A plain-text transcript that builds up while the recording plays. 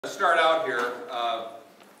To start out here,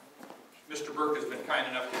 Mr. Burke has been kind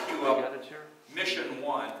enough to queue up Mission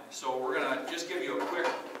 1, so we're going to just give you a quick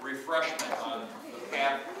refreshment on the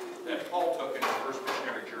path that Paul took in his first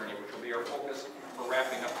missionary journey, which will be our focus for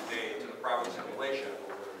wrapping up today to the province of Galatia.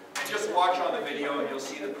 And just watch on the video and you'll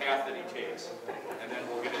see the path that he takes, and then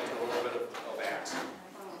we'll get into a little bit of Acts.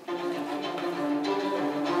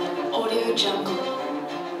 Audio Jungle.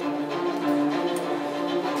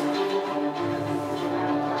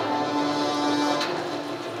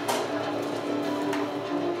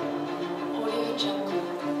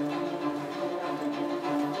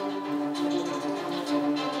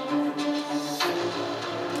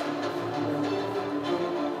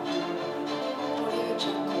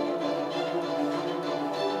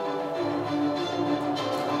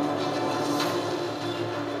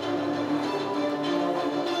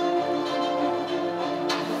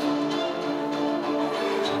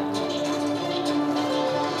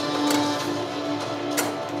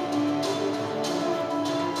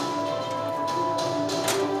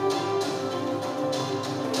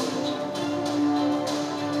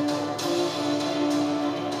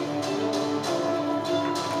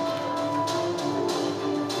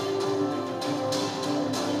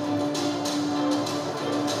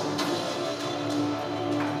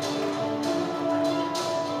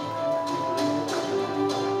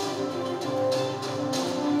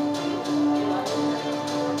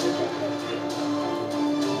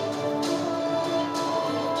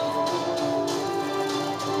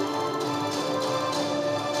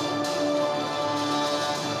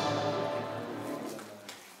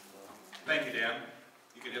 Thank you, Dan.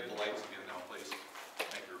 You can hit the lights again now, please.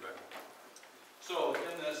 Thank you, Rebecca. So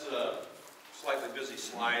in this slightly busy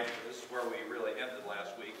slide, this is where we really ended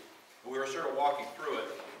last week. We were sort of walking through it.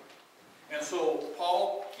 And so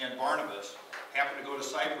Paul and Barnabas happened to go to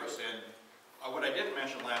Cyprus. And what I didn't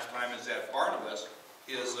mention last time is that Barnabas,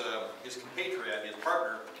 his compatriot, his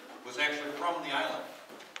partner, was actually from the island.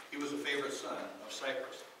 He was a favorite son of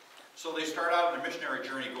Cyprus. So they start out on a missionary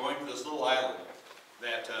journey going to this little island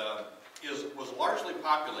that was largely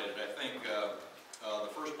populated. I think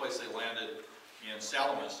the first place they landed in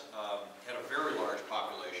Salamis had a very large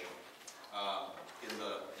population, in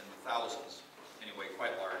the thousands, anyway,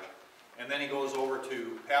 quite large. And then he goes over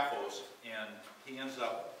to Paphos, and he ends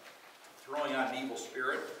up throwing out an evil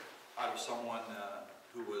spirit out of someone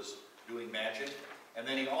who was doing magic. And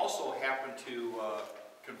then he also happened to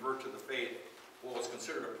convert to the faith, what was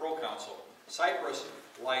considered a proconsul. Cyprus,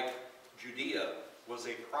 like Judea, was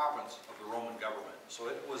a province of the Roman government. So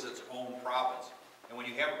it was its own province. And when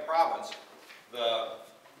you have a province, the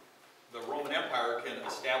Roman Empire can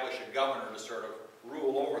establish a governor to sort of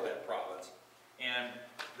rule over that province. And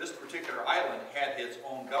this particular island had its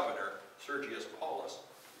own governor, Sergius Paulus,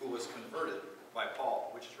 who was converted by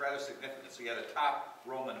Paul, which is rather significant. So he had a top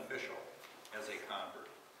Roman official as a convert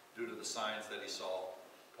due to the signs that he saw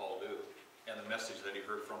Paul do and the message that he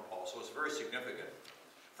heard from Paul. So it's very significant.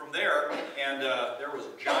 From there, and there was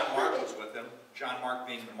John Mark was with him, John Mark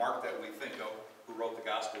being the Mark that we think of, who wrote the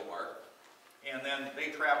Gospel of Mark. And then they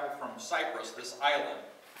traveled from Cyprus, this island,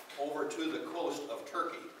 over to the coast of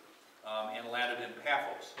Turkey and landed in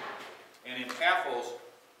Paphos. And in Paphos,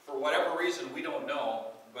 for whatever reason we don't know,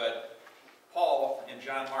 but Paul and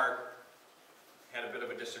John Mark had a bit of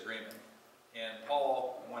a disagreement. And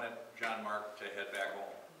Paul wanted John Mark to head back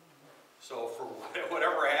home. So for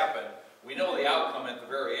whatever happened, we know the outcome at the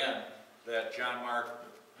very end, that John Mark,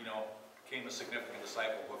 became a significant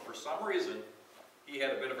disciple. But for some reason, he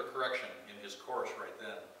had a bit of a correction in his course right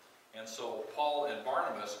then. And so Paul and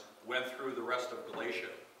Barnabas went through the rest of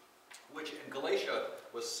Galatia, which in Galatia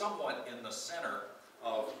was somewhat in the center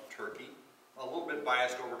of Turkey, a little bit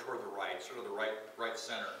biased over toward the right, sort of the right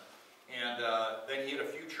center. And then he had a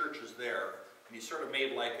few churches there. And he sort of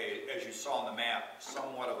made like as you saw on the map,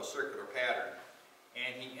 somewhat of a circular pattern.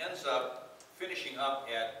 And he ends up finishing up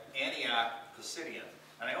at Antioch Pisidian.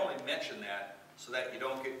 And I only mention that so that you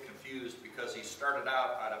don't get confused, because he started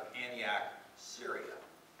out of Antioch, Syria.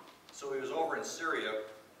 So he was over in Syria,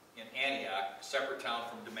 in Antioch, a separate town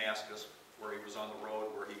from Damascus, where he was on the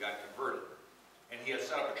road where he got converted. And he had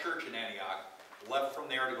set up a church in Antioch, left from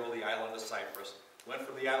there to go to the island of Cyprus, went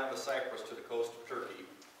from the island of Cyprus to the coast of Turkey,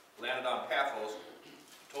 landed on Paphos,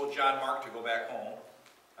 told John Mark to go back home.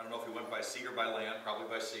 I don't know if he went by sea or by land, probably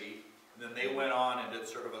by sea. And then they went on and did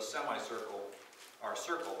sort of a semicircle, or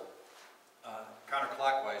circle,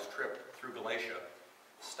 counterclockwise trip through Galatia.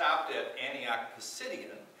 Stopped at Antioch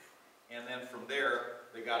Pisidian, and then from there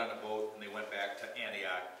they got on a boat and they went back to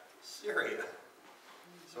Antioch, Syria.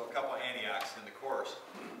 So a couple of Antiochs in the course.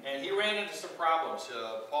 And he ran into some problems.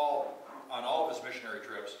 Paul on all of his missionary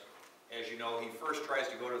trips, as you know, he first tries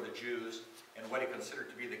to go to the Jews and what he considered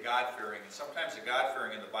to be the God-fearing. And sometimes the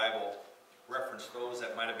God-fearing in the Bible referenced those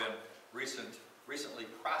that might have been recently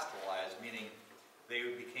proselytized, meaning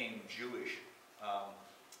they became Jewish,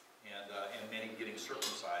 and many getting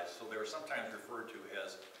circumcised. So they were sometimes referred to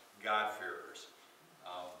as God-fearers.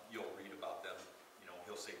 You'll read about them. You know,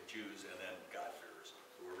 he'll say Jews and then God-fearers,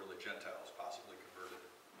 who were really Gentiles, possibly converted,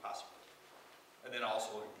 possibly. And then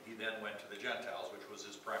also, he then went to the Gentiles, which was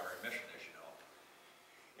his primary mission, as you know.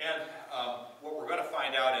 And what we're going to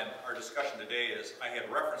find out in our discussion today is, I had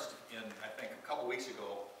referenced in, I think, a couple weeks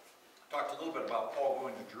ago, talked a little bit about Paul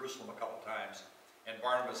going to Jerusalem a couple times, and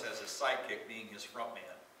Barnabas as his sidekick being his front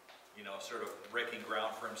man. You know, sort of breaking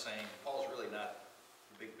ground for him, saying, Paul's really not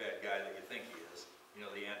the big bad guy that you think he is. You know,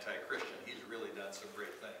 the anti-Christian. He's really done some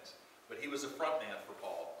great things. But he was a front man for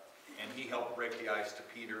Paul, and he helped break the ice to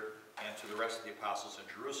Peter and to the rest of the apostles in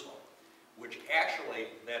Jerusalem, which actually,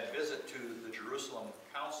 that visit to the Jerusalem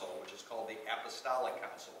Council, which is called the Apostolic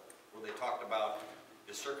Council, where they talked about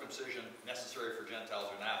is circumcision necessary for Gentiles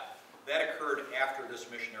or not, that occurred after this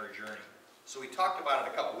missionary journey. So we talked about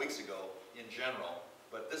it a couple weeks ago in general,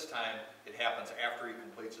 but this time it happens after he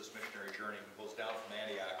completes this missionary journey. He goes down from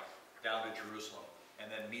Antioch down to Jerusalem and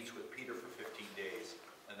then meets with Peter for 15 days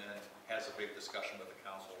and then has a big discussion with the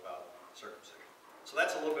council about circumcision. So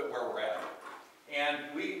that's a little bit where we're at. And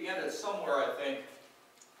we ended somewhere, I think,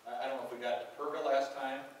 I don't know if we got to Perga last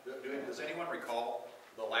time. Does anyone recall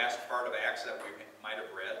the last part of Acts that we might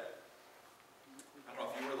have read? I don't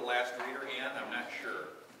know if you were the last reader, Ann, I'm not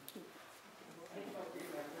sure.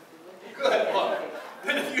 Good, well,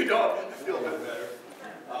 then if you don't, I feel a bit better.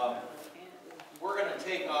 We're going to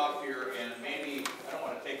take off here, and maybe, I don't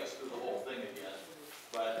want to take us through the whole thing again,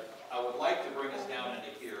 but I would like to bring us down into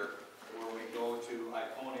here, where we go to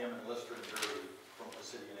Iconium and Lystra and Derbe from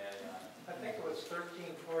Pisidian Antioch. I think it was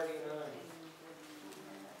 1349.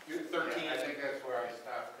 You're 13? I think that's where I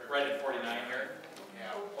stopped. Right at 49 here?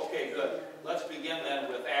 Yeah. Okay, good. Let's begin then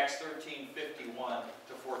with Acts 13:51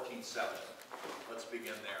 to 14:7. Let's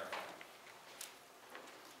begin there.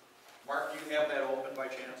 Mark, do you have that open by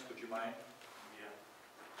chance? Would you mind? Yeah.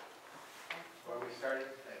 Where we started?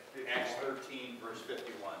 Acts 13, verse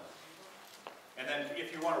 51. And then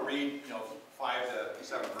if you want to read, 5 to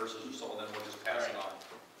 7 verses or so, then we'll just pass it on.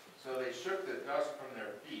 So they shook the dust from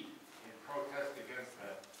their feet in protest against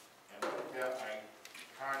them and went to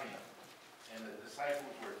Iconium, and the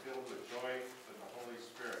disciples were filled with joy from the Holy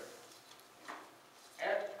Spirit.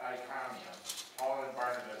 At Iconium, Paul and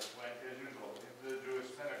Barnabas went as usual into the Jewish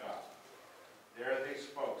synagogue. There they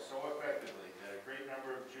spoke so effectively that a great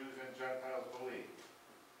number of Jews and Gentiles believed.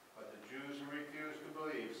 But the Jews who refused to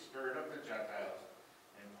believe stirred up the Gentiles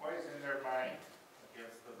and poisoned their minds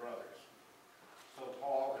against the brothers. So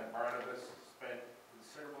Paul and Barnabas spent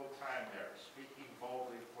considerable time there, speaking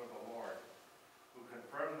boldly for the Lord, who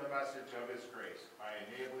confirmed the message of his grace by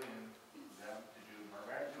enabling them to do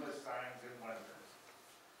miraculous signs and wonders.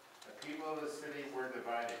 The people of the city were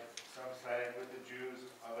divided. Some sided with the Jews,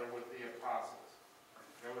 others with the apostles.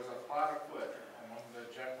 There was a plot afoot among the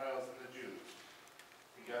Gentiles and the Jews,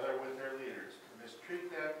 together with their leaders, to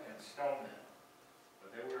mistreat them and stone them.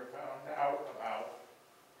 But they were found out about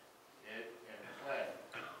it and fled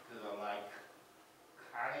to the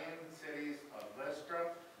Lycaonian cities of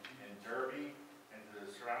Lystra and Derbe and to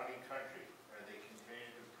the surrounding country, where they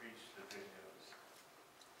continued to preach the good news.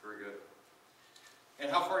 Very good. And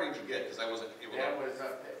how far did you get? Because I wasn't able to... That was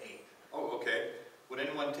up to 8. Oh, okay. Would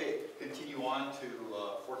anyone continue on to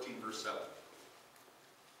 14, verse 7?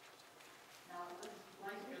 Now,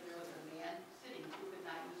 one year there was a man sitting who could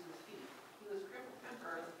not use his feet. He was crippled from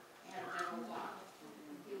birth and had never walked.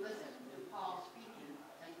 He listened to Paul speaking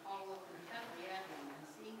and called up intently at him, and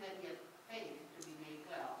seeing that he had faith to be made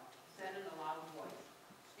well, said in a loud voice,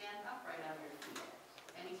 "Stand upright on your feet."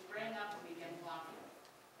 And he sprang up and began walking.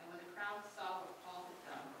 And when the crowd saw what Paul had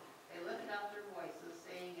done, they lifted up their voices,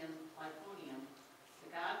 saying in Lycaonium, "The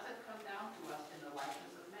gods have come down to us in the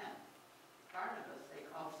likeness of men." Barnabas they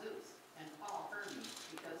called Zeus, and Paul Hermes,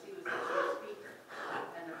 because he was a good speaker.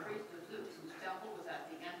 And the priest of Zeus, whose temple was at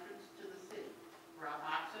the entrance to the city, brought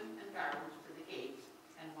oxen and garlands to the gates,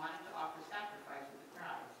 and wanted to offer sacrifice to the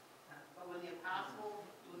crowd. But when the apostle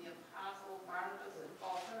Barnabas and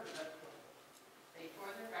Paul heard of it, they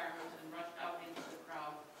tore their garments and rushed out into the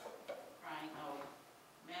crowd, crying out,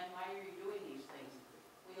 "Men, why are you doing these things?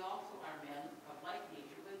 We also are men of like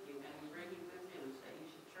nature with you, and we bring you good news, that you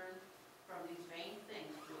should turn from these vain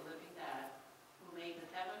things to a living God, who made the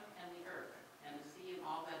heaven and the earth, and the sea and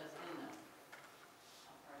all that is in them."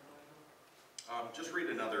 Just read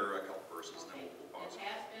another couple verses, and then Okay. we'll pause. In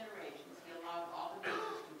past generations,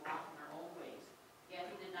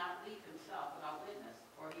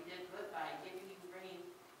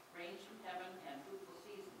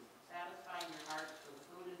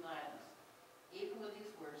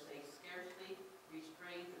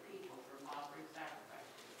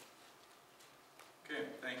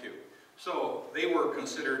 So they were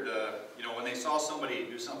considered, you know, when they saw somebody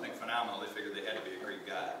do something phenomenal, they figured they had to be a Greek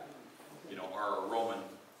god, you know, or a Roman.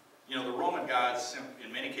 You know, the Roman gods,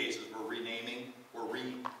 in many cases, were renamed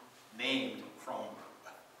from,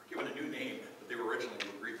 given a new name, but they were originally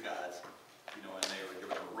Greek gods, you know, and they were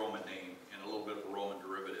given a Roman name and a little bit of a Roman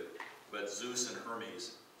derivative. But Zeus and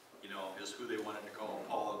Hermes, you know, is who they wanted to call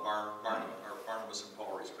Paul and Barnabas and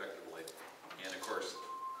Paul, respectively. And of course,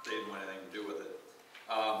 they didn't want anything to do with it.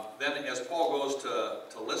 Then as Paul goes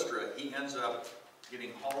to Lystra, he ends up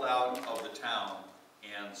getting hauled out of the town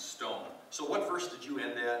and stoned. So what verse did you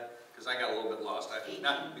end at? Because I got a little bit lost.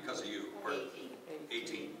 Not because of you.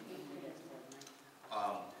 18.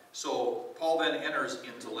 So Paul then enters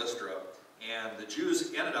into Lystra, and the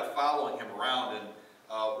Jews ended up following him around, and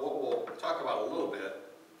what we'll talk about a little bit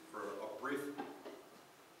for a brief. I'm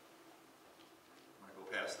going to go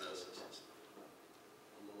past this. This is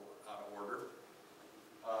a little out of order.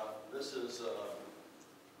 This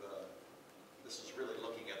is really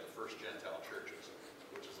looking at the first Gentile churches,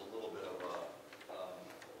 which is a little bit of a,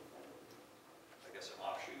 I guess, an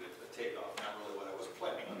offshoot, a takeoff. Not really what I was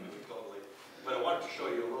planning on doing totally, but I wanted to show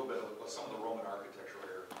you a little bit of some of the Roman architecture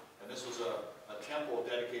here. And this was a temple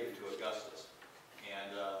dedicated to Augustus,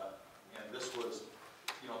 and this was,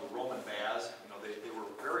 you know, the Roman baths. You know, they were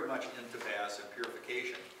very much into baths and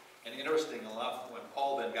purification. And interesting enough, when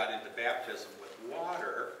Paul then got into baptism with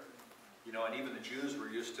water, you know, and even the Jews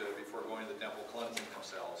were used to, before going to the temple, cleansing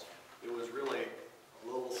themselves. It was really a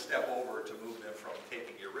little step over to move them from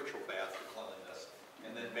taking a ritual bath to cleanliness,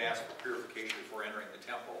 and then baths for purification before entering the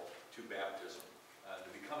temple, to baptism, to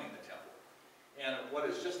becoming the temple. And what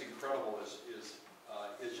is just incredible is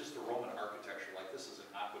just the Roman architecture. Like, this is an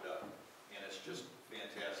aqueduct, and it's just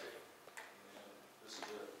fantastic. And this is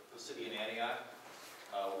the city in Antioch,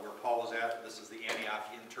 where Paul was at. This is the Antioch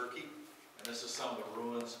in Turkey, and this is some of the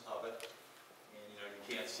ruins of it. And you know, you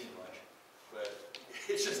can't see much, but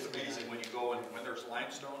it's just amazing when you go and when there's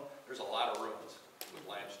limestone, there's a lot of ruins with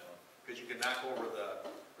limestone, because you can knock over the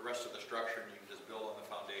rest of the structure and you can just build on the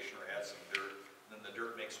foundation or add some dirt. And then the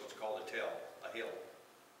dirt makes what's called a hill,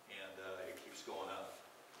 and it keeps going up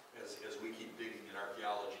as we keep digging in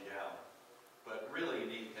archaeology down. But really,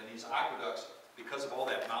 in these aqueducts, because of all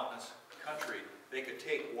that mountainous country, they could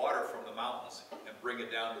take water from the mountains and bring it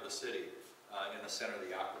down to the city in the center of the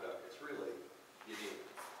aqueduct. It's really unique.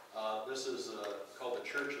 This is called the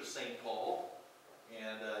Church of St. Paul,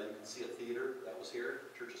 and you can see a theater that was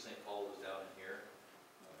here. The Church of St. Paul was down in here,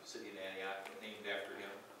 the city in Antioch, named after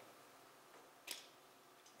him.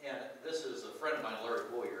 And this is a friend of mine, Larry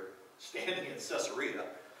Boyer, standing in Caesarea.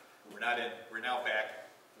 We're now back.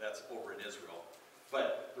 That's over in Israel.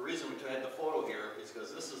 But the reason we had the photo here is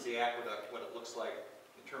because this is the aqueduct, what it looks like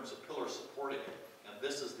in terms of pillars supporting it. And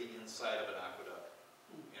this is the inside of an aqueduct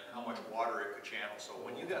and how much water it could channel. So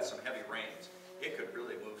when you got some heavy rains, it could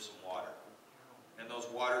really move some water. And those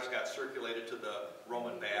waters got circulated to the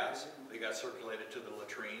Roman baths. They got circulated to the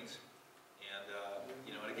latrines. And,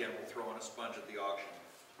 you know, and again, we'll throw in a sponge at the auction.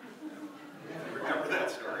 Remember that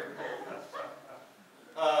story.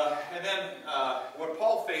 And then what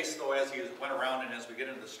Paul faced, though, as he went around and as we get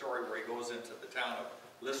into the story where he goes into the town of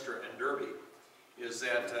Lystra and Derbe, is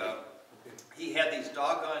that he had these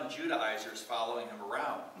doggone Judaizers following him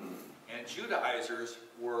around. And Judaizers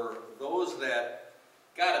were those that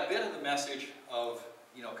got a bit of the message of,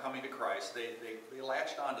 you know, coming to Christ. They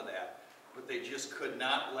latched onto that, but they just could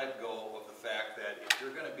not let go of the fact that if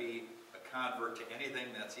you're going to be a convert to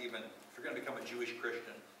anything that's even, if you're going to become a Jewish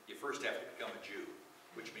Christian, you first have to become a Jew,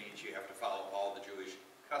 which means you have to follow all the Jewish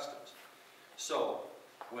customs. So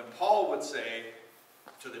when Paul would say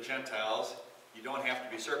to the Gentiles, you don't have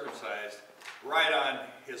to be circumcised, right on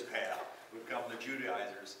his path would come the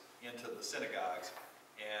Judaizers into the synagogues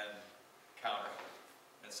and counter him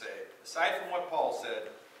and say, aside from what Paul said,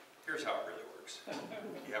 here's how it really works.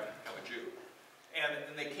 You have to become a Jew.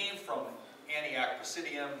 And they came from Antioch,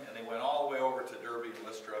 Pisidium, and they went all the way over to Derbe and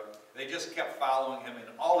Lystra. They just kept following him in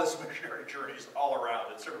all his missionary journeys all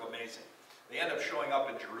around. It's sort of amazing. They end up showing up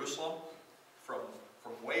in Jerusalem from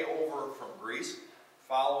way over from Greece,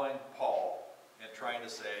 following Paul and trying to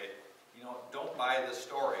say, you know, don't buy this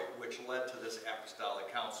story, which led to this apostolic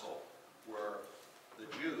council where the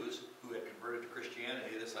Jews who had converted to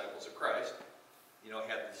Christianity, the disciples of Christ, you know,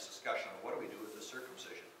 had this discussion of what do we do with the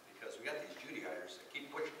circumcision? Because we got these Judaizers that keep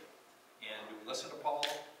pushing it. And do we listen to Paul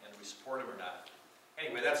and do we support him or not?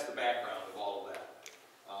 Anyway, that's the background of all of that.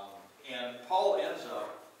 And Paul ends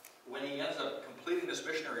up, when he ends up completing this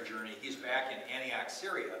missionary journey, he's back in Antioch,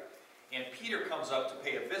 Syria. And Peter comes up to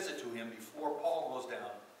pay a visit to him before Paul goes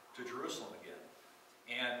down to Jerusalem again.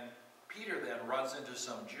 And Peter then runs into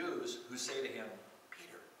some Jews who say to him,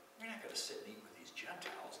 Peter, you're not going to sit and eat with these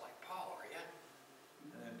Gentiles like Paul, are you?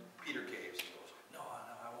 And then Peter caves and goes, no,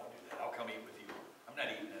 I won't do that. I'll come eat with you. I'm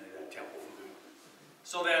not eating any of that temple food.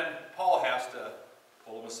 So then Paul has to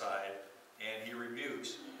pull him aside, and he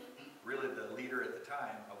rebukes really the leader at the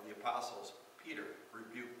time of the apostles, Peter,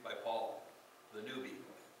 rebuked by Paul, the newbie,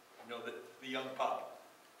 the young pup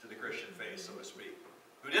to the Christian faith, so to speak,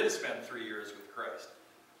 who didn't spend 3 years with Christ.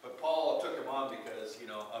 But Paul took him on because,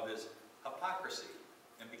 of his hypocrisy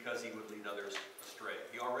and because he would lead others astray.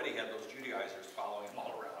 He already had those Judaizers following him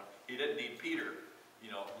all around. He didn't need Peter,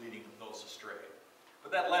 leading those astray.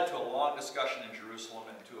 But that led to a long discussion in Jerusalem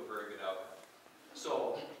and to a very good outcome.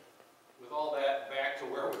 So, with all that, back to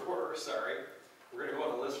where we were, we're going to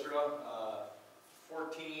go to Lystra,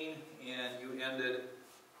 14, and you ended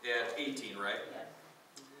at 18, right? Yes.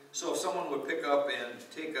 So if someone would pick up and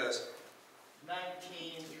take us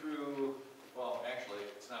 19 through, well, actually,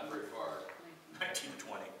 it's not very far, 19 to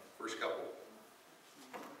 20, first couple.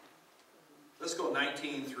 Let's go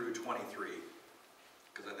 19 through 23,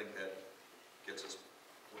 because I think that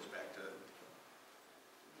goes back to,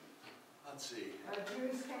 let's see.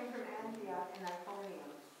 Jews came from Antioch and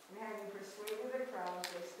Iconium, and having persuaded the crowds,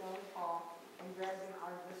 they stoned Paul and dragged him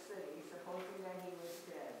out of the city, supposing that he was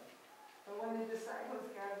dead. But when the disciples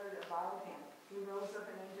gathered about him, he rose up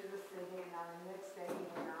and entered the city, and on the next day he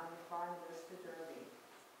went on with Barnabas to Derbe.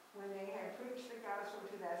 When they had preached the gospel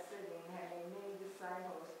to that city and had made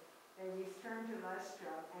disciples, they returned to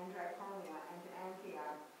Lystra and Iconium and to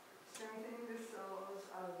Antioch, strengthening the souls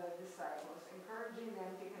of the disciples, encouraging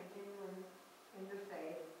them to continue in the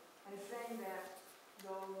faith, and saying that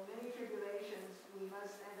through many tribulations we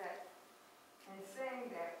must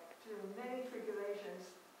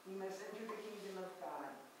enter the kingdom of God.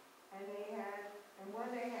 And when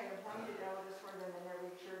they had appointed elders for them in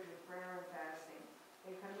every church with prayer and fasting,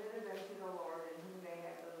 they committed them to the Lord in whom they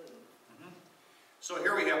had believed. So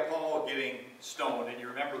here we have Paul getting stoned, and you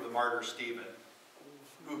remember the martyr Stephen,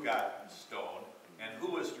 who got stoned, and do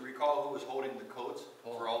you recall who was holding the coats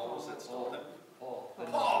for all those that stoned him?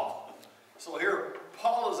 Paul. So here,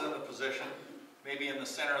 Paul is in the position, maybe in the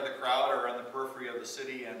center of the crowd or on the periphery of the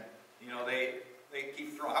city, and they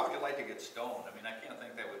keep throwing. How would you like to get stoned? I mean, I can't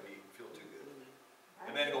think that would feel too good.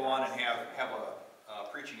 And then go on and have a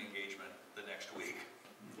preaching engagement the next week.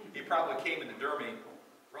 He probably came into Derbe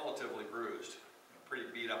relatively bruised, pretty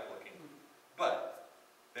beat up looking, but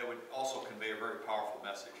that would also convey a very powerful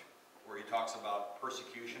message where he talks about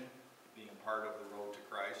persecution being part of the road to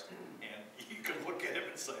Christ, and you can look at him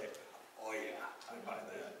and say, oh yeah, I buy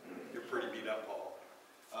that. You're pretty beat up, Paul.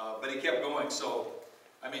 But he kept going. So,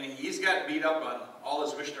 I mean, he's gotten beat up on all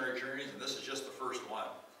his missionary journeys, and this is just the first one.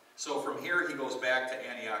 So from here, he goes back to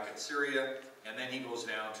Antioch in Syria, and then he goes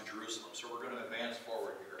down to Jerusalem. So we're going to advance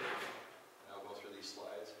forward here. And I'll go through these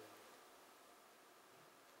slides.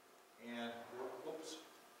 And, whoops.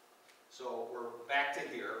 So we're back to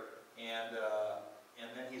here, and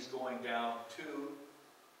then he's going down to,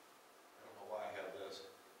 I don't know why I have this.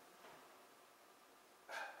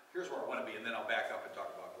 Here's where I want to be, and then I'll back up and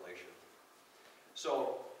talk about Galatia.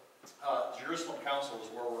 So, Jerusalem Council is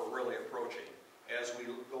where we're really approaching as we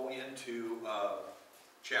go into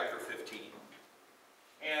chapter 15.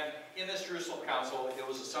 And in this Jerusalem Council, it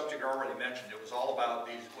was a subject I already mentioned. It was all about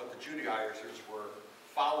what the Judaizers were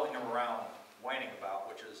following him around, whining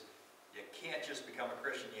about, which is you can't just become a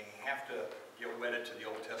Christian. You have to get wedded to the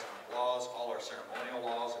Old Testament laws, all our ceremonial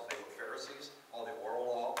laws if they were Pharisees, all the oral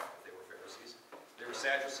law if they were Pharisees. They were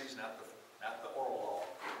Sadducees, not the oral law,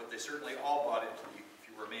 but they certainly all bought into if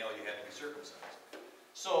you were male, you had to be circumcised.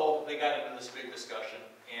 So they got into this big discussion,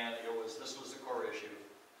 and this was the core issue.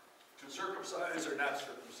 To circumcise or not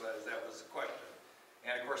circumcise, that was the question.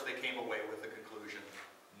 And of course they came away with the conclusion,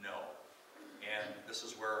 no. And this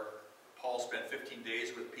is where Paul spent 15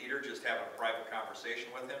 days with Peter, just having a private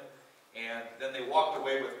conversation with him. And then they walked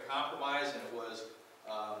away with a compromise, and it was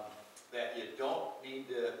that you don't need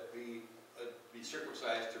to be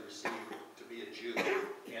circumcised to be a Jew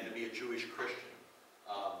and to be a Jewish Christian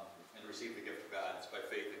and receive the gift of God. It's by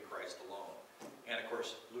faith in Christ alone. And of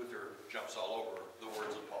course, Luther jumps all over the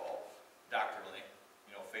words of Paul doctrinally.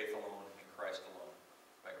 Faith alone in Christ alone,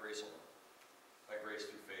 by grace alone, by grace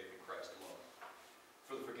through faith in Christ alone,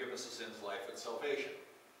 for the forgiveness of sins, life, and salvation.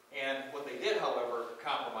 And what they did, however,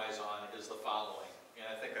 compromise on is the following. And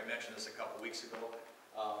I think I mentioned this a couple weeks ago.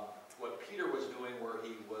 What Peter was doing, where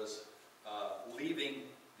he was leaving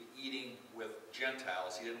the eating with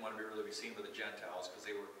Gentiles. He didn't want to really be seen with the Gentiles because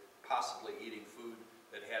they were possibly eating food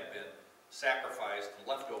that had been sacrificed,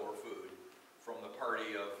 leftover food from the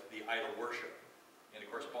party of the idol worship And of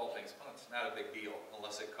course, Paul thinks, well, it's not a big deal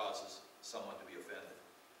unless it causes someone to be offended.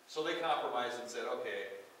 So they compromised and said,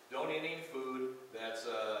 okay, don't eat any food that's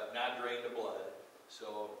not drained to blood,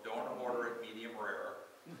 so don't order it medium rare.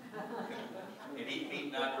 And eat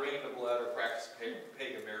meat not drained to blood or practice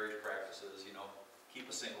pagan marriage practices, you know, keep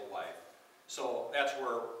a single wife. So that's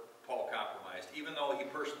where Paul compromised. Even though he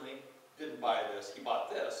personally didn't buy this, he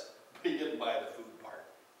bought this, but he didn't buy the food part.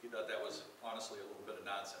 He thought that was honestly a little bit of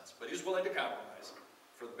nonsense. But he was willing to compromise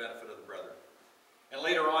for the benefit of the brethren. And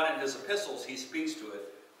later on in his epistles, he speaks to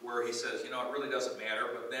it, where he says, you know, it really doesn't matter,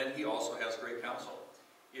 but then he also has great counsel.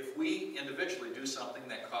 If we individually do something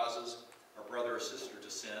that causes our brother or sister to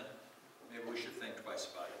sin, maybe we should think twice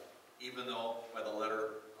about it. Even though by the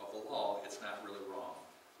letter of the law, it's not really wrong.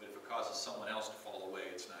 But if it causes someone else to fall away,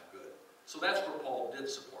 it's not good. So that's where Paul did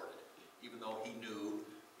support it, even though he knew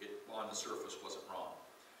it on the surface wasn't wrong.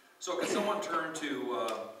 So can someone turn to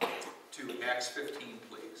Acts 15,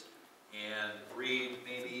 please, and read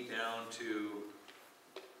maybe down to,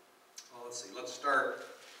 well, let's see, let's start,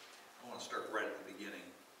 I want to start right at the beginning.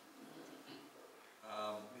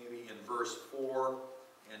 Maybe in verse 4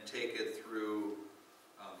 and take it through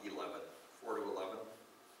 11, 4 to 11.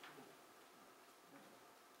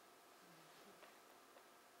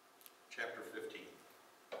 Chapter 15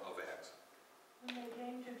 of Acts. When they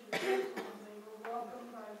came to Jerusalem, they were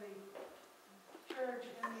welcomed by the church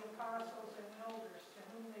and the apostles and elders, to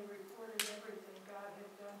whom they reported everything God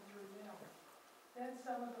had done through them. Then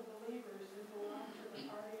some of the believers who belonged to the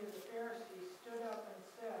party of the Pharisees stood up and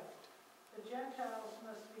said, "The Gentiles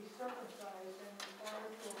must be circumcised and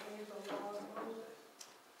required to obey the law of Moses."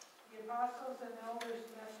 The apostles and elders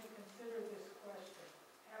met to consider this question.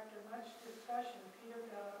 After much discussion, Peter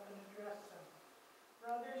got up and addressed them.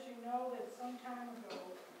 "Brothers, you know that some time ago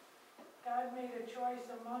God made a choice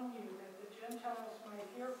among you that the Gentiles might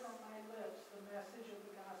hear from my lips the message of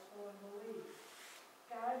the gospel and believe.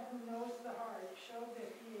 God, who knows the heart, showed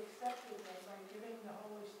that he accepted them by giving the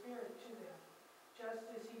Holy Spirit to them, just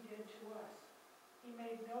as he did to us. He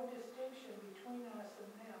made no distinction between us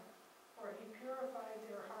and them, for he purified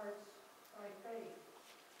their hearts by faith.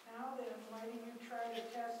 Now then, why do you try to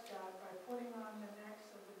test God by putting on the necks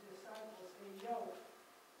of the disciples a yoke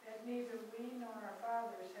that neither we nor our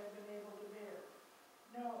fathers have been able to bear?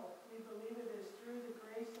 No, we believe it is through the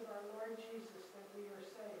grace of our Lord Jesus that we are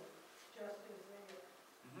saved, just as they are."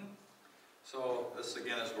 So this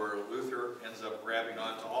again is where Luther ends up grabbing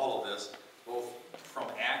onto all of this, both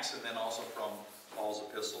from Acts and then also from Paul's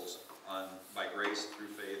epistles on by grace through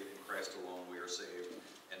faith in Christ alone we are saved,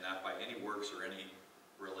 and not by any works or any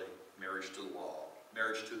really marriage to the law.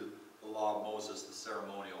 Marriage to the law of Moses, the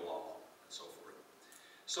ceremonial law, and so forth.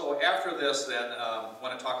 So after this then, I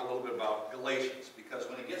want to talk a little bit about Galatians, because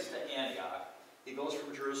when he gets to Antioch, he goes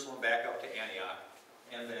from Jerusalem back up to Antioch,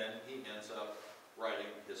 and then he ends up writing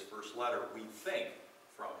his first letter, we think,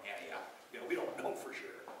 from Antioch. You know, we don't know for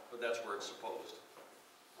sure, but that's where it's supposed.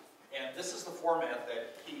 And this is the format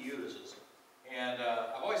that he uses. And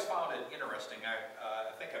I've always found it interesting.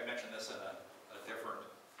 I think I mentioned this in a different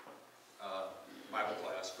Bible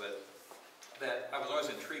class, but that I was always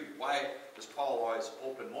intrigued. Why does Paul always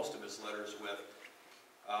open most of his letters with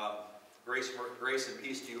grace and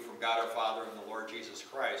peace to you from God our Father and the Lord Jesus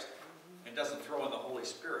Christ, and doesn't throw in the Holy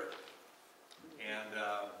Spirit? And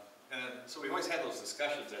so we always had those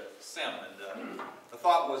discussions at SEM, and the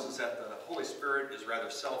thought was that the Holy Spirit is rather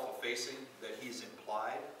self-effacing, that he's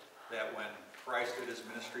implied that when Christ did his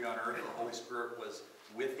ministry on earth, the Holy Spirit was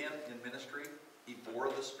with him in ministry. He bore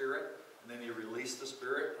the Spirit, and then he released the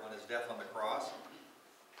Spirit on his death on the cross,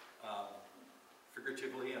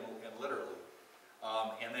 figuratively and literally.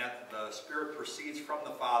 And that the Spirit proceeds from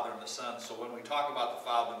the Father and the Son. So when we talk about the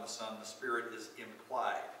Father and the Son, the Spirit is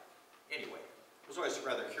implied. Anyway, I was always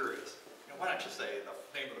rather curious. You know, why don't you say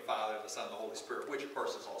the name of the Father, the Son, and the Holy Spirit, which of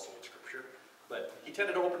course is also in Scripture. But he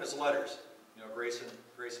tended to open his letters, you know, grace and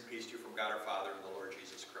peace to you from God our Father and the Lord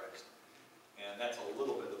Jesus Christ. And that's a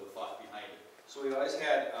little bit of the thought behind it. So he always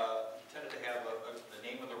had, tended to have the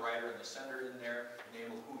name of the writer in the center in there, the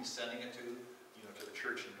name of who he's sending it to, you know, to the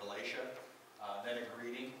church in Galatia. Then a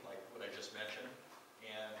greeting, like what I just mentioned,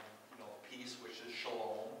 and, you know, peace, which is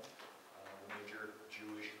shalom, the major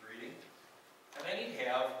Jewish greeting. And then he'd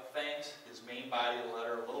have thanks, his main body of the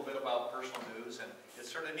letter, a little bit about personal news, and it's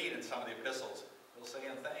sort of neat in some of the epistles. He'll say,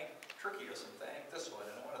 and thank Tertius, and thank this one,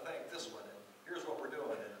 and I want to thank this one, and here's what we're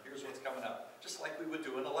doing, and here's what's coming up, just like we would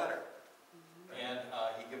do in a letter. And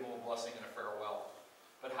he'd give them a blessing and a farewell.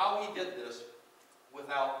 But how he did this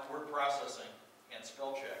without word processing and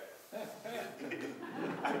spell check,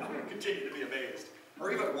 I continue to be amazed. Or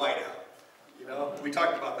even whiteout. You know, we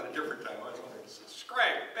talked about that a different time. I was wondering, does it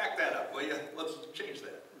scribe, back that up, will you? Let's change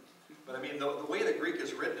that. But I mean, the way the Greek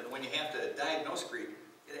is written, and when you have to diagnose Greek,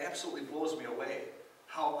 it absolutely blows me away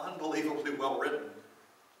how unbelievably well written.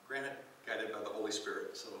 Granted, guided by the Holy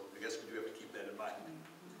Spirit, so I guess we do have to keep that in mind.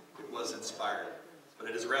 It was inspired, but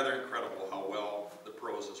it is rather incredible how well the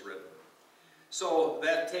prose is written. So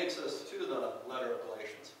that takes us to the letter of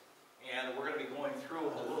Galatians, and we're going to be going through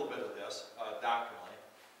a little bit of this doctrinally.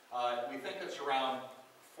 We think it's around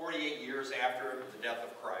 48 years after the death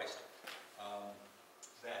of Christ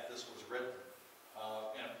that this was written.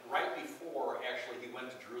 And right before, actually, he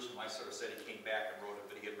went to Jerusalem. I sort of said he came back and wrote it,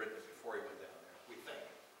 but he had written it before he went down there, we think.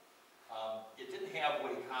 It didn't have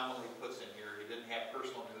what he commonly puts in here. He didn't have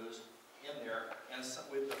personal news in there. And so,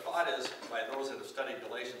 the thought is, by those that have studied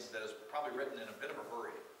Galatians, that it's probably written in a bit of a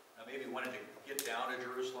hurry. Now, maybe he wanted to get down to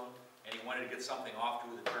Jerusalem, and he wanted to get something off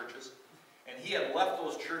to the churches. And he had left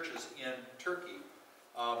those churches in Turkey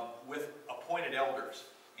with appointed elders,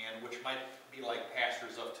 and which might be like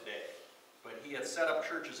pastors of today. But he had set up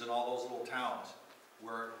churches in all those little towns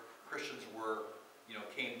where Christians were,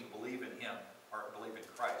 came to believe in him, or believe in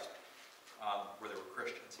Christ, where they were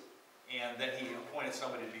Christians. And then he appointed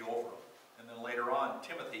somebody to be over them. And then later on,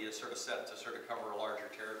 Timothy is sort of set to sort of cover a larger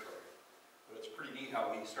territory. But it's pretty neat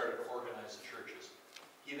how he started to organize the churches.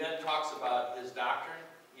 He then talks about his doctrine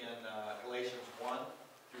in Galatians 1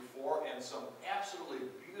 through 4, and some absolutely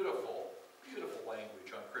beautiful, beautiful language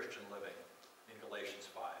on Christian living in Galatians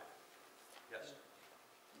 5. Yes?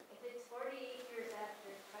 If it's 48 years after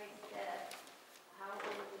Christ's death, how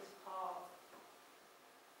old is Paul?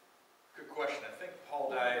 Good question. I think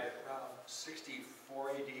Paul died around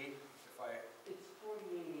 64 AD, if I... It's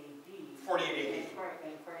 48 AD. 48 AD.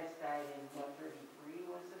 And Christ died in, what, 33,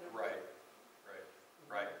 was it? Right.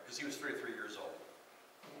 Because he was 33 years old.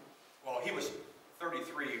 Well, he was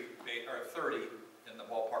 33, or 30, in the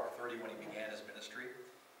ballpark of 30 when he began his ministry.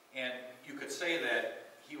 And you could say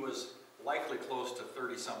that he was likely close to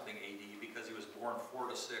 30-something AD because he was born 4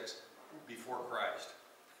 to 6 before Christ.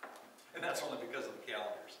 And that's only because of the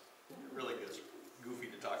calendars. It really gets goofy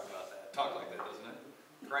to talk about that. Talk like that, doesn't it?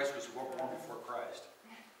 Christ was born before Christ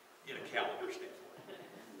in a calendar standpoint.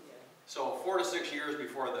 So 4 to 6 years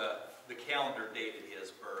before the calendar dated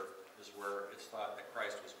his birth is where it's thought that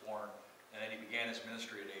Christ was born. And then he began his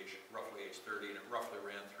ministry at roughly age 30, and it roughly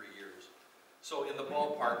ran 3 years. So in the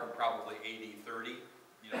ballpark of probably AD 30,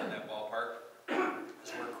 in that ballpark,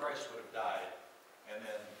 is where Christ would have died. And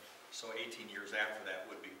then, so 18 years after that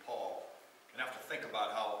would be Paul. And I have to think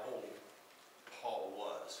about how old Paul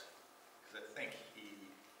was, because I think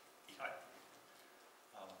I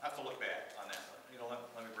have to look back on that one.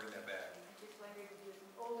 Let me bring that back. I just wondered if he was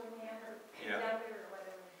an older man or Yeah. younger or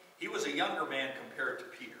whatever. He was a younger man compared to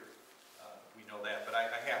Peter. We know that, but I'd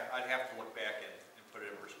have to look back and put it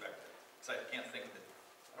in perspective. Because I can't think of it.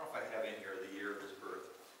 I don't know if I have in here the year of his birth.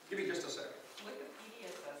 Give me just a second. Wikipedia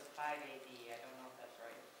says 5 AD. I don't know if that's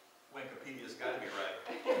right. Wikipedia's got to be right.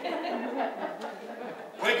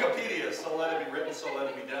 Wikipedia, so let it be written, so let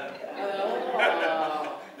it be done.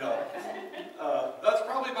 No. That's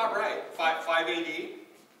probably about right. 5 AD.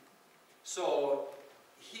 So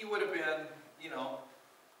he would have been,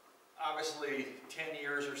 obviously 10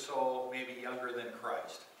 years or so, maybe younger than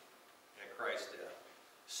Christ at Christ's death.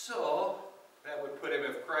 So that would put him,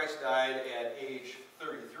 if Christ died at age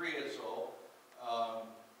 33 or so,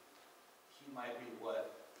 he might be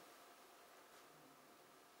what?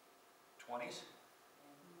 20s?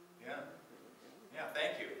 Yeah. Yeah,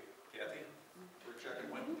 thank you, Kathy. We're checking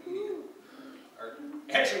Wikipedia.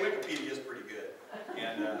 Actually, Wikipedia is pretty good,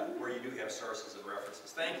 and where you do have sources and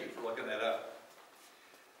references. Thank you for looking that up.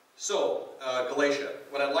 So, Galatia.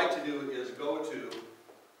 What I'd like to do is go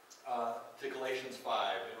to Galatians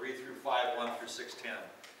 5 and read through 5:1 through 6:10.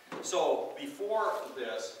 So, before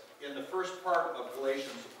this, in the first part of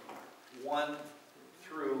Galatians 1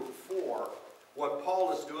 through 4, what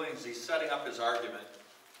Paul is doing is he's setting up his argument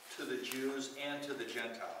to the Jews and to the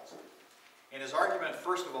Gentiles. And his argument,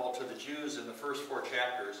 first of all, to the Jews in the first 4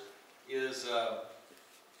 chapters is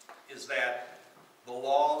that the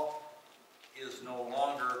law is no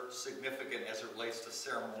longer significant as it relates to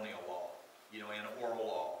ceremonial law, and oral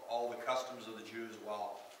law. All the customs of the Jews,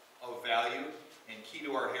 while of value and key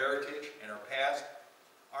to our heritage and our past,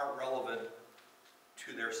 aren't relevant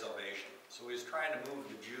to their salvation. So he's trying to move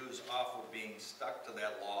the Jews off of being stuck to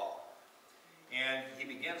that law. And he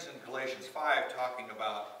begins in Galatians 5 talking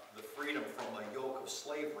about the freedom from the yoke of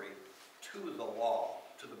slavery to the law,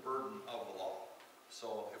 to the burden of the law.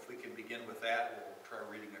 So if we can begin with that, we'll try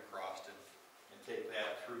reading across and take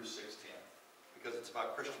that through 6:10, because it's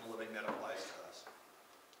about Christian living that applies to us.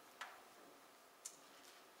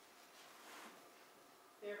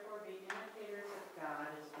 be imitators of God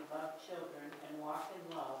as beloved children and walk in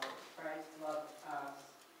love as Christ loved us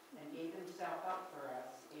and gave himself up for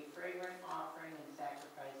us, a fragrant offering and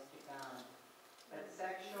sacrifice to God. But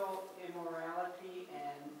sexual immorality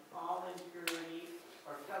and all impurity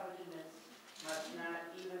or covetousness must not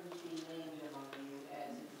even be named among you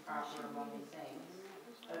as is proper among the saints.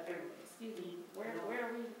 But there, Excuse me, where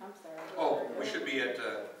are we? I'm sorry. Oh, we should be at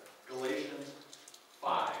Galatians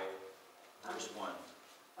 5, verse 1.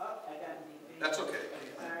 oh, I got the. That's okay.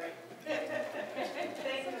 Sorry. Thank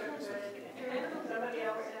you. Somebody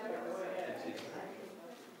else have it, go ahead.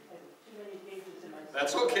 Too many pages in my.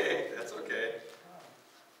 That's okay, that's okay.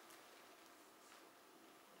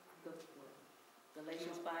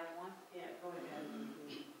 Galatians 5:1. Yeah, go ahead.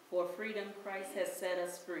 For freedom Christ has set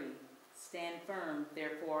us free. Stand firm,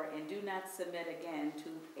 therefore, and do not submit again to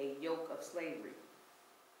a yoke of slavery.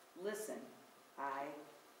 Listen, I,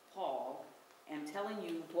 Paul, am telling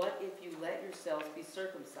you what if you let yourselves be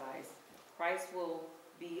circumcised, Christ will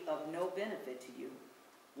be of no benefit to you.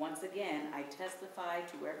 Once again, I testify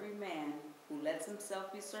to every man who lets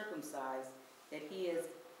himself be circumcised that he is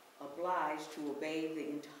obliged to obey the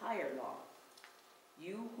entire law.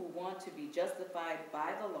 You who want to be justified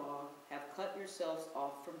by the law have cut yourselves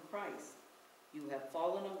off from Christ. You have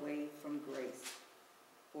fallen away from grace.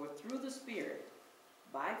 For through the Spirit,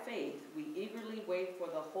 by faith, we eagerly wait for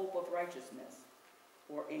the hope of righteousness.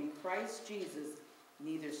 For in Christ Jesus,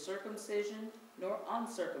 neither circumcision nor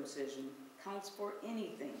uncircumcision counts for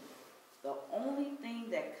anything. The only thing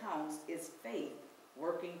that counts is faith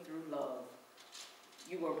working through love.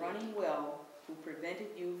 You were running well who prevented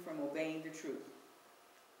you from obeying the truth.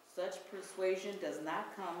 Such persuasion does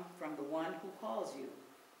not come from the one who calls you.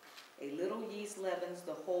 A little yeast leavens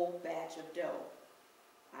the whole batch of dough.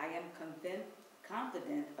 I am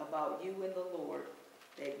confident about you in the Lord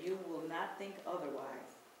that you will not think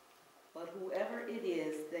otherwise. But whoever it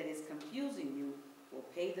is that is confusing you will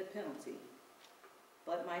pay the penalty.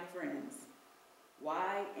 But my friends,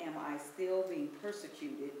 why am I still being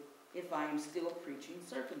persecuted if I am still preaching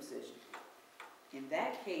circumcision? In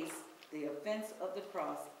that case, the offense of the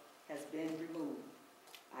cross has been removed.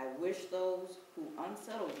 I wish those who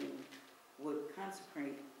unsettle you would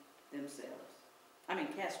castrate themselves.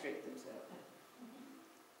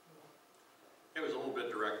 It was a little bit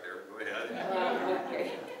direct there. Go ahead.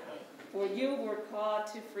 Okay. For you were called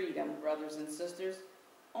to freedom, brothers and sisters.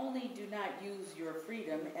 Only do not use your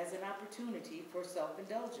freedom as an opportunity for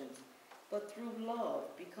self-indulgence, but through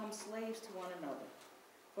love become slaves to one another.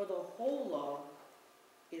 For the whole law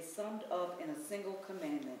is summed up in a single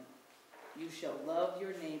commandment. You shall love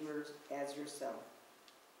your neighbors as yourself.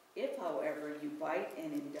 If, however, you bite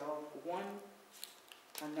and indulge one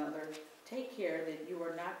another, take care that you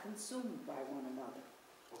are not consumed by one another.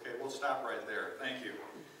 Okay, we'll stop right there. Thank you.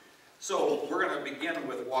 So we're going to begin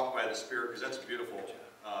with Walk by the Spirit, because that's a beautiful,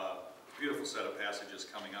 beautiful set of passages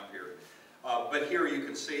coming up here. But here you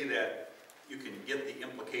can see that you can get the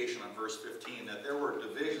implication on verse 15 that there were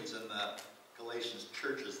divisions in the Galatians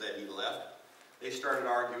churches that he left. They started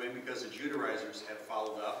arguing because the Judaizers had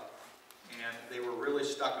followed up, and they were really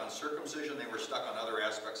stuck on circumcision. They were stuck on other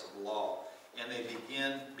aspects of the law, and they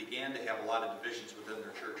began to have a lot of divisions within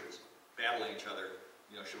their churches, battling each other.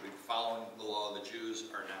 You know, should we be following the law of the Jews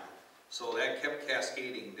or not? So that kept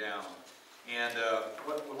cascading down. And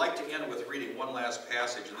what we'd like to end with reading one last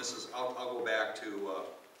passage, and this is, I'll go back to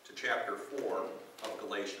chapter 4 of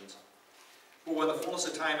Galatians. But when the fullness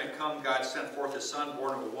of time had come, God sent forth his Son,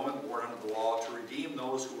 born of a woman, born under the law, to redeem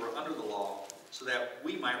those who were under the law, so that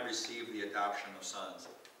we might receive the adoption of sons.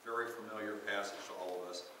 Very familiar passage to all of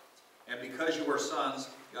us. And because you are sons,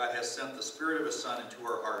 God has sent the Spirit of his Son into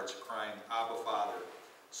our hearts, crying, Abba, Father.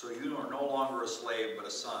 So you are no longer a slave, but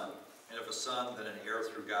a son. And if a son, then an heir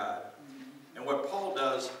through God. And what Paul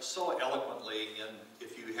does so eloquently,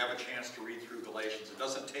 if you have a chance to read through Galatians, it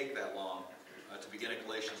doesn't take that long to begin at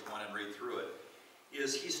Galatians 1 and read through it,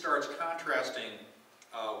 is he starts contrasting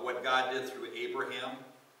what God did through Abraham,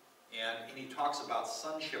 and he talks about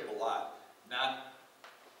sonship a lot, not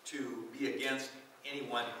to be against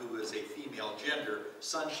anyone who is a female gender,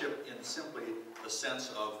 sonship in simply the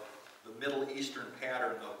sense of the Middle Eastern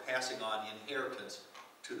pattern of passing on inheritance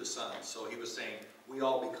to the sons. So he was saying, we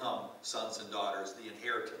all become sons and daughters, the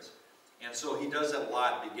inheritance. And so he does that a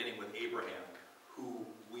lot, beginning with Abraham, who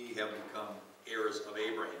we have become heirs of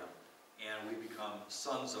Abraham, and we become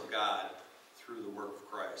sons of God through the work of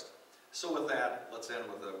Christ. So with that, let's end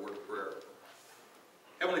with a word of prayer.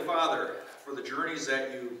 Heavenly Father, for the journeys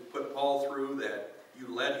that you put Paul through, that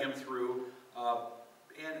you led him through,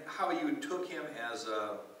 and how you took him as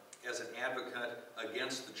an advocate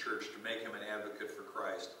against the church to make him an advocate for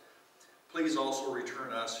Christ. please also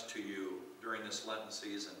return us to you during this Lenten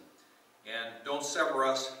season. And don't sever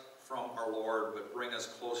us from our Lord, but bring us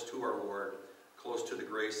close to our Lord, close to the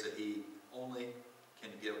grace that He only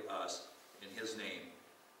can give us in His name.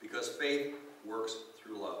 Because faith works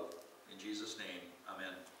through love. In Jesus' name,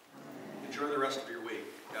 amen. Enjoy the rest of your week.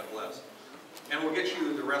 God bless. And we'll get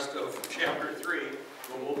you the rest of chapter 3,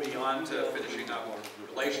 where we'll be on to finishing up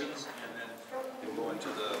Galatians, and then we'll go into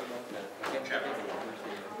the chapter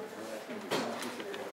 4.